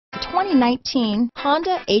2019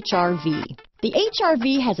 Honda HR-V. The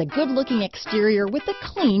HR-V has a good-looking exterior with a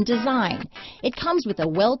clean design. It comes with a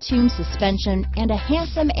well-tuned suspension and a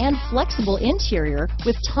handsome and flexible interior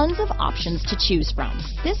with tons of options to choose from.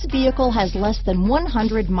 This vehicle has less than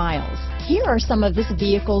 100 miles. Here are some of this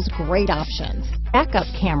vehicle's great options: backup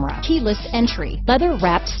camera, keyless entry,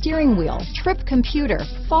 leather-wrapped steering wheel, trip computer,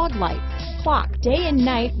 fog lights, clock, day and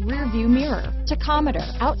night rear view mirror, tachometer,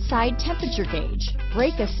 outside temperature gauge,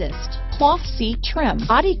 brake assist, cloth seat trim,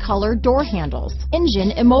 body color door handles,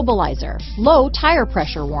 engine immobilizer, low tire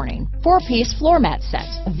pressure warning, 4-piece floor mat set.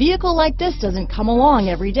 A vehicle like this doesn't come along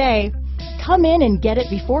every day. Come in and get it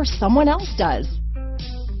before someone else does.